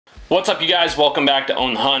What's up, you guys? Welcome back to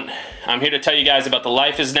Own the Hunt. I'm here to tell you guys about the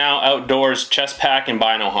Life is Now Outdoors chest pack and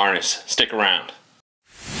Bino harness. Stick around.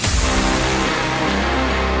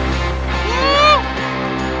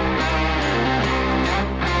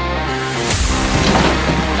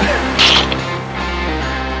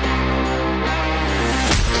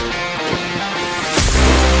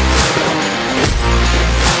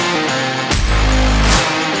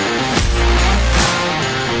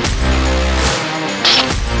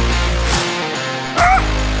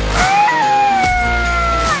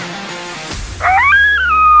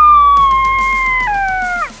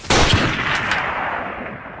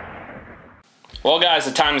 Well guys,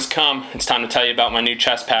 the time has come. It's time to tell you about my new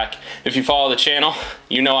chest pack. If you follow the channel,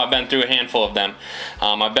 you know I've been through a handful of them.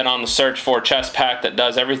 I've been on the search for a chest pack that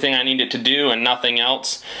does everything I need it to do and nothing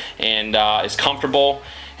else, and is comfortable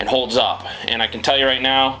and holds up. And I can tell you right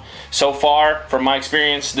now, so far, from my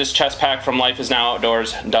experience, this chest pack from Life is Now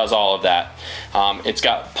Outdoors does all of that. It's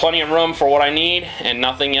got plenty of room for what I need and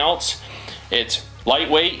nothing else. It's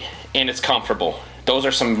lightweight and it's comfortable. Those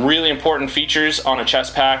are some really important features on a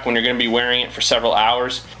chest pack when you're going to be wearing it for several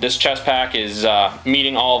hours. This chest pack is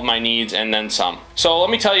meeting all of my needs and then some. So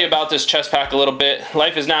let me tell you about this chest pack a little bit.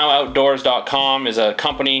 LifeIsNowOutdoors.com is a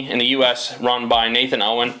company in the US run by Nathan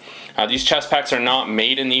Owen. These chest packs are not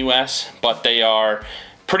made in the US, but they are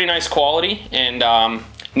pretty nice quality, and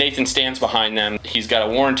Nathan stands behind them. He's got a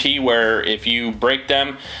warranty where if you break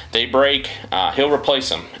them, they break, he'll replace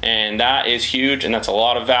them, and that is huge, and that's a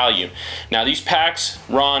lot of value. Now these packs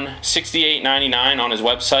run $68.99 on his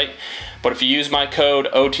website, but if you use my code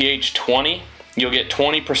OTH20, you'll get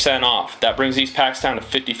 20% off. That brings these packs down to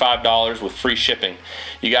 $55 with free shipping.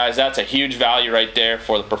 You guys, that's a huge value right there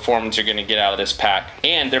for the performance you're gonna get out of this pack.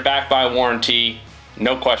 And they're backed by a warranty,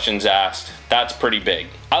 no questions asked. That's pretty big.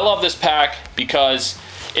 I love this pack because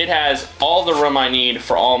it has all the room I need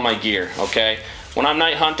for all my gear, okay? When I'm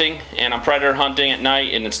night hunting and I'm predator hunting at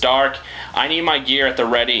night and it's dark, I need my gear at the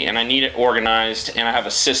ready and I need it organized, and I have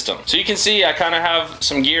a system. So you can see I kind of have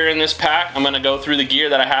some gear in this pack. I'm gonna go through the gear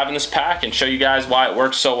that I have in this pack and show you guys why it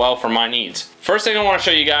works so well for my needs. First thing I wanna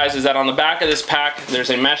show you guys is that on the back of this pack, there's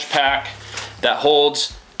a mesh pack that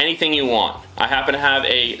holds anything you want. I happen to have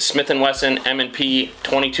a Smith & Wesson M&P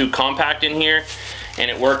 22 compact in here, and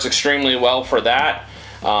it works extremely well for that.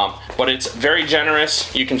 But it's very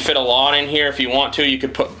generous. You can fit a lot in here if you want to. You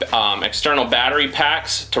could put external battery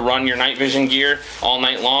packs to run your night vision gear all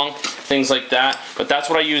night long, things like that. But that's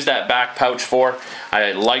what I use that back pouch for.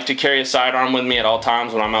 I like to carry a sidearm with me at all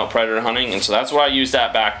times when I'm out predator hunting, and so that's what I use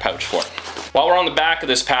that back pouch for. While we're on the back of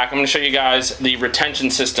this pack, I'm going to show you guys the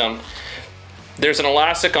retention system. There's an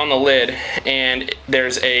elastic on the lid, and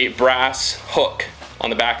there's a brass hook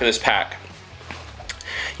on the back of this pack.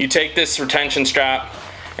 You take this retention strap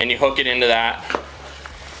and you hook it into that,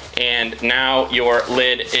 and now your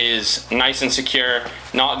lid is nice and secure,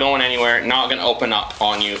 not going anywhere, not going to open up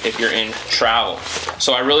on you if you're in travel.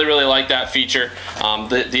 So I really like that feature.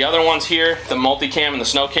 The other ones here, the multicam and the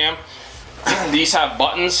snow cam, these have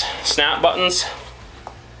buttons, snap buttons,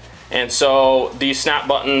 and so these snap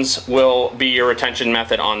buttons will be your retention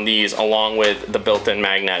method on these, along with the built-in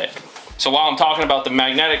magnetic. So while I'm talking about the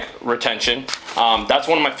magnetic retention, that's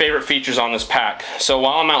one of my favorite features on this pack. So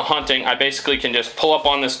while I'm out hunting, I basically can just pull up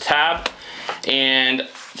on this tab and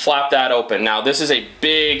flap that open. Now this is a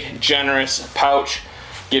big, generous pouch,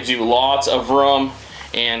 gives you lots of room,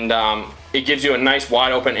 and it gives you a nice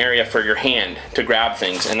wide open area for your hand to grab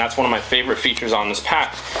things. And that's one of my favorite features on this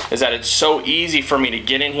pack, is that it's so easy for me to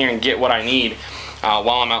get in here and get what I need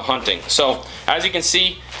while I'm out hunting. So as you can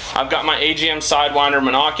see, I've got my AGM Sidewinder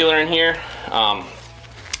monocular in here,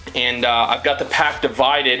 and I've got the pack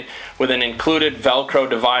divided with an included Velcro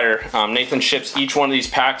divider. Nathan ships each one of these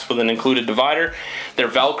packs with an included divider. They're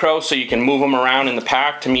Velcro, so you can move them around in the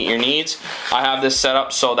pack to meet your needs. I have this set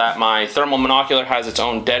up so that my thermal monocular has its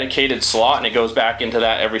own dedicated slot, and it goes back into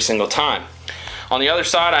that every single time. On the other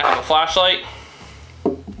side, I have a flashlight.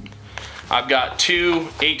 I've got two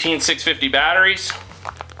 18650 batteries.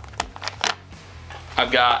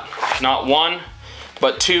 I've got not one,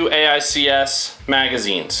 but two AICS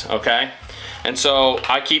magazines, okay? And so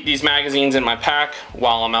I keep these magazines in my pack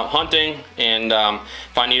while I'm out hunting, and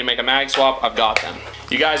if I need to make a mag swap, I've got them.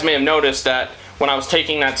 You guys may have noticed that when I was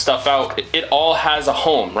taking that stuff out, it all has a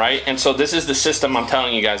home, right? And so this is the system I'm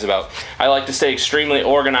telling you guys about. I like to stay extremely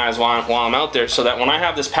organized while I'm out there, so that when I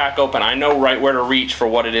have this pack open, I know right where to reach for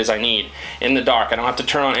what it is I need in the dark. I don't have to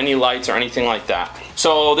turn on any lights or anything like that.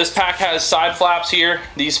 So this pack has side flaps here.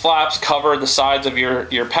 These flaps cover the sides of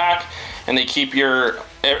your pack, and they keep your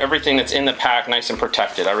everything that's in the pack nice and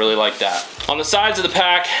protected. I really like that. On the sides of the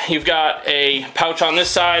pack, you've got a pouch on this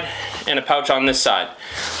side and a pouch on this side.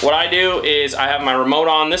 What I do is I have my remote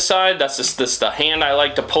on this side. That's just the hand I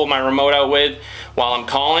like to pull my remote out with while I'm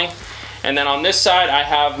calling. And then on this side, I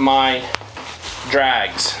have my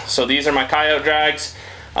drags. So these are my coyote drags.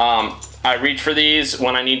 I reach for these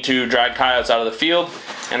when I need to drag coyotes out of the field,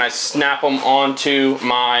 and I snap them onto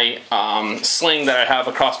my sling that I have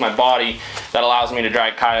across my body that allows me to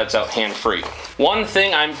drag coyotes out hand-free. One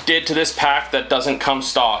thing I did to this pack that doesn't come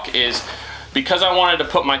stock is, because I wanted to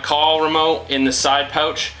put my call remote in the side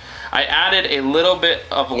pouch, I added a little bit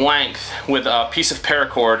of length with a piece of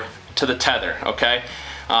paracord to the tether, okay?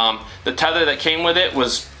 The tether that came with it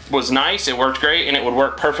was nice, it worked great, and it would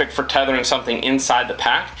work perfect for tethering something inside the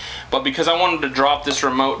pack. But because I wanted to drop this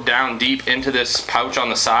remote down deep into this pouch on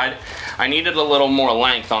the side, I needed a little more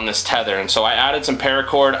length on this tether, and so I added some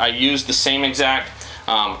paracord. I used the same exact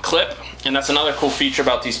clip, and that's another cool feature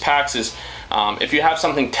about these packs is if you have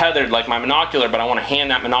something tethered like my monocular, but I want to hand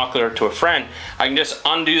that monocular to a friend, I can just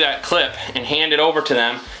undo that clip and hand it over to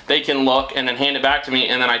them. They can look and then hand it back to me,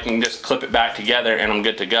 and then I can just clip it back together and I'm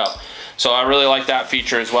good to go. So I really like that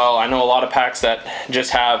feature as well. I know a lot of packs that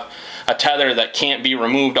just have a tether that can't be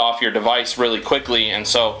removed off your device really quickly, and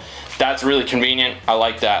so that's really convenient. I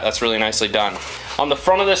like that. That's really nicely done. On the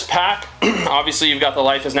front of this pack, obviously you've got the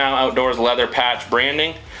Life is Now Outdoors leather patch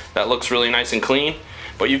branding. That looks really nice and clean.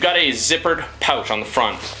 But you've got a zippered pouch on the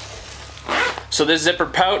front. So this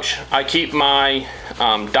zippered pouch, I keep my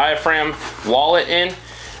diaphragm wallet in.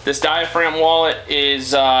 This diaphragm wallet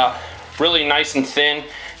is really nice and thin,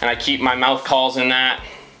 and I keep my mouth calls in that.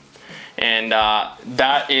 And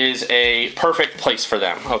that is a perfect place for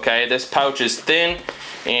them, okay? This pouch is thin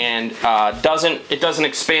and it doesn't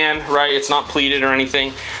expand, right? It's not pleated or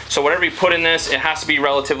anything. So whatever you put in this, it has to be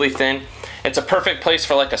relatively thin. It's a perfect place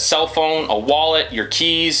for like a cell phone, a wallet, your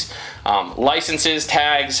keys, licenses,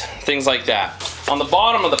 tags, things like that. On the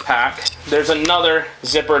bottom of the pack, there's another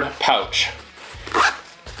zippered pouch.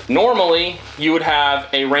 Normally, you would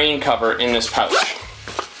have a rain cover in this pouch.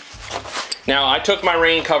 Now, I took my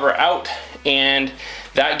rain cover out, and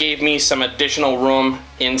that gave me some additional room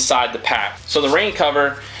inside the pack. So the rain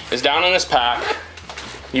cover is down in this pack.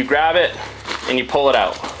 You grab it and you pull it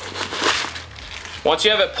out. Once you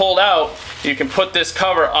have it pulled out, you can put this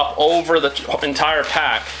cover up over the entire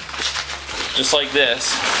pack, just like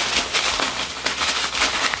this.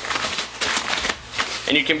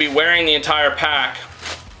 And you can be wearing the entire pack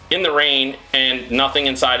in the rain and nothing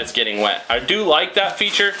inside it's getting wet. I do like that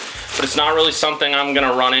feature, but it's not really something I'm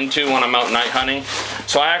gonna run into when I'm out night hunting.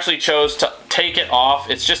 So I actually chose to take it off.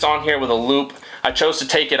 It's just on here with a loop. I chose to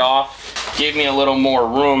take it off, gave me a little more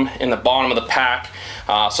room in the bottom of the pack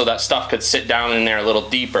so that stuff could sit down in there a little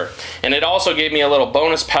deeper. And it also gave me a little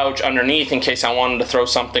bonus pouch underneath in case I wanted to throw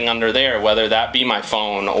something under there, whether that be my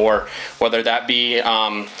phone or whether that be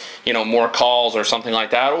you know, more calls or something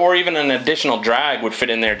like that, or even an additional drag would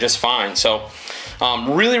fit in there just fine. So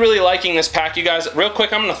really liking this pack, you guys. Real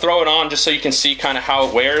quick, I'm gonna throw it on just so you can see kind of how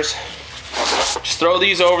it wears. Just throw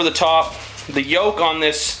these over the top. The yoke on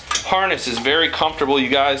this harness is very comfortable, you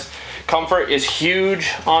guys. Comfort is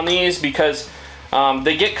huge on these because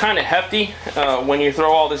they get kind of hefty when you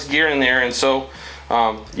throw all this gear in there, and so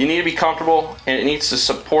you need to be comfortable, and it needs to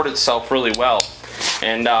support itself really well.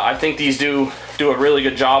 And I think these do a really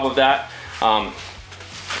good job of that.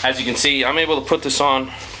 As you can see, I'm able to put this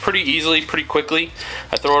on pretty easily, pretty quickly.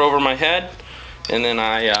 I throw it over my head, and then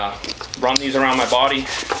I run these around my body,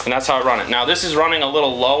 and that's how I run it. Now this is running a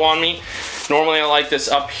little low on me. Normally I like this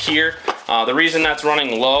up here. The reason that's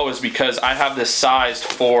running low is because I have this sized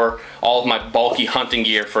for all of my bulky hunting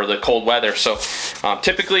gear for the cold weather. So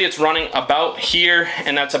typically it's running about here,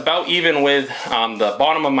 and that's about even with the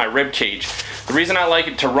bottom of my rib cage. The reason I like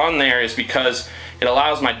it to run there is because it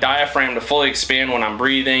allows my diaphragm to fully expand when I'm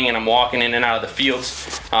breathing and I'm walking in and out of the fields,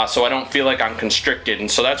 so I don't feel like I'm constricted. And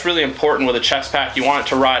so that's really important with a chest pack. You want it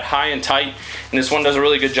to ride high and tight, and this one does a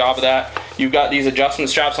really good job of that. You've got these adjustment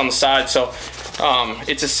straps on the side, so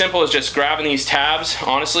it's as simple as just grabbing these tabs,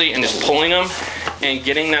 honestly, and just pulling them and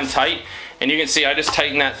getting them tight. And you can see I just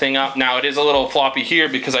tightened that thing up. Now it is a little floppy here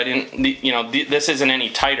because I didn't, you know, this isn't any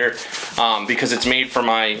tighter because it's made for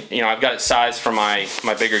my, you know, I've got it sized for my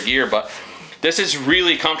bigger gear, but this is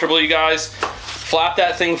really comfortable, you guys. Flap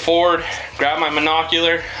that thing forward, grab my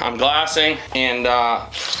monocular, I'm glassing, and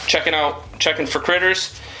checking for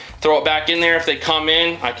critters. Throw it back in there if they come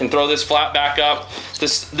in. I can throw this flap back up.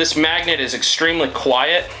 This magnet is extremely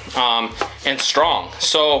quiet and strong.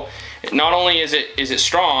 So not only is it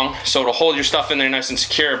strong, so it'll hold your stuff in there nice and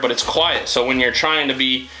secure, but it's quiet. So when you're trying to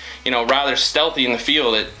be, you know, rather stealthy in the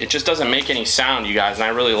field. It just doesn't make any sound, you guys, and I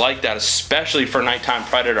really like that, especially for nighttime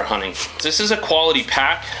predator hunting. This is a quality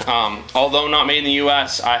pack. Although not made in the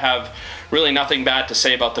US, I have really nothing bad to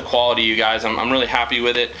say about the quality, you guys. I'm really happy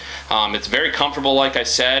with it. It's very comfortable, like I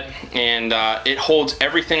said, and it holds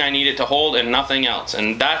everything I need it to hold and nothing else,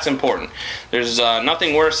 and that's important. There's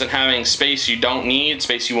nothing worse than having space you don't need,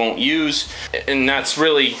 space you won't use, and that's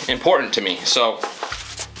really important to me. So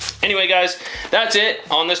anyway, guys, that's it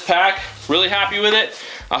on this pack. Really happy with it.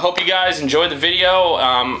 I hope you guys enjoyed the video.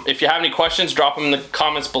 If you have any questions, drop them in the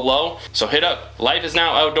comments below. So hit up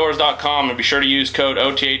lifeisnowoutdoors.com and be sure to use code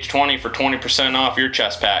OTH20 for 20% off your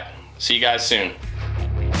chest pack. See you guys soon.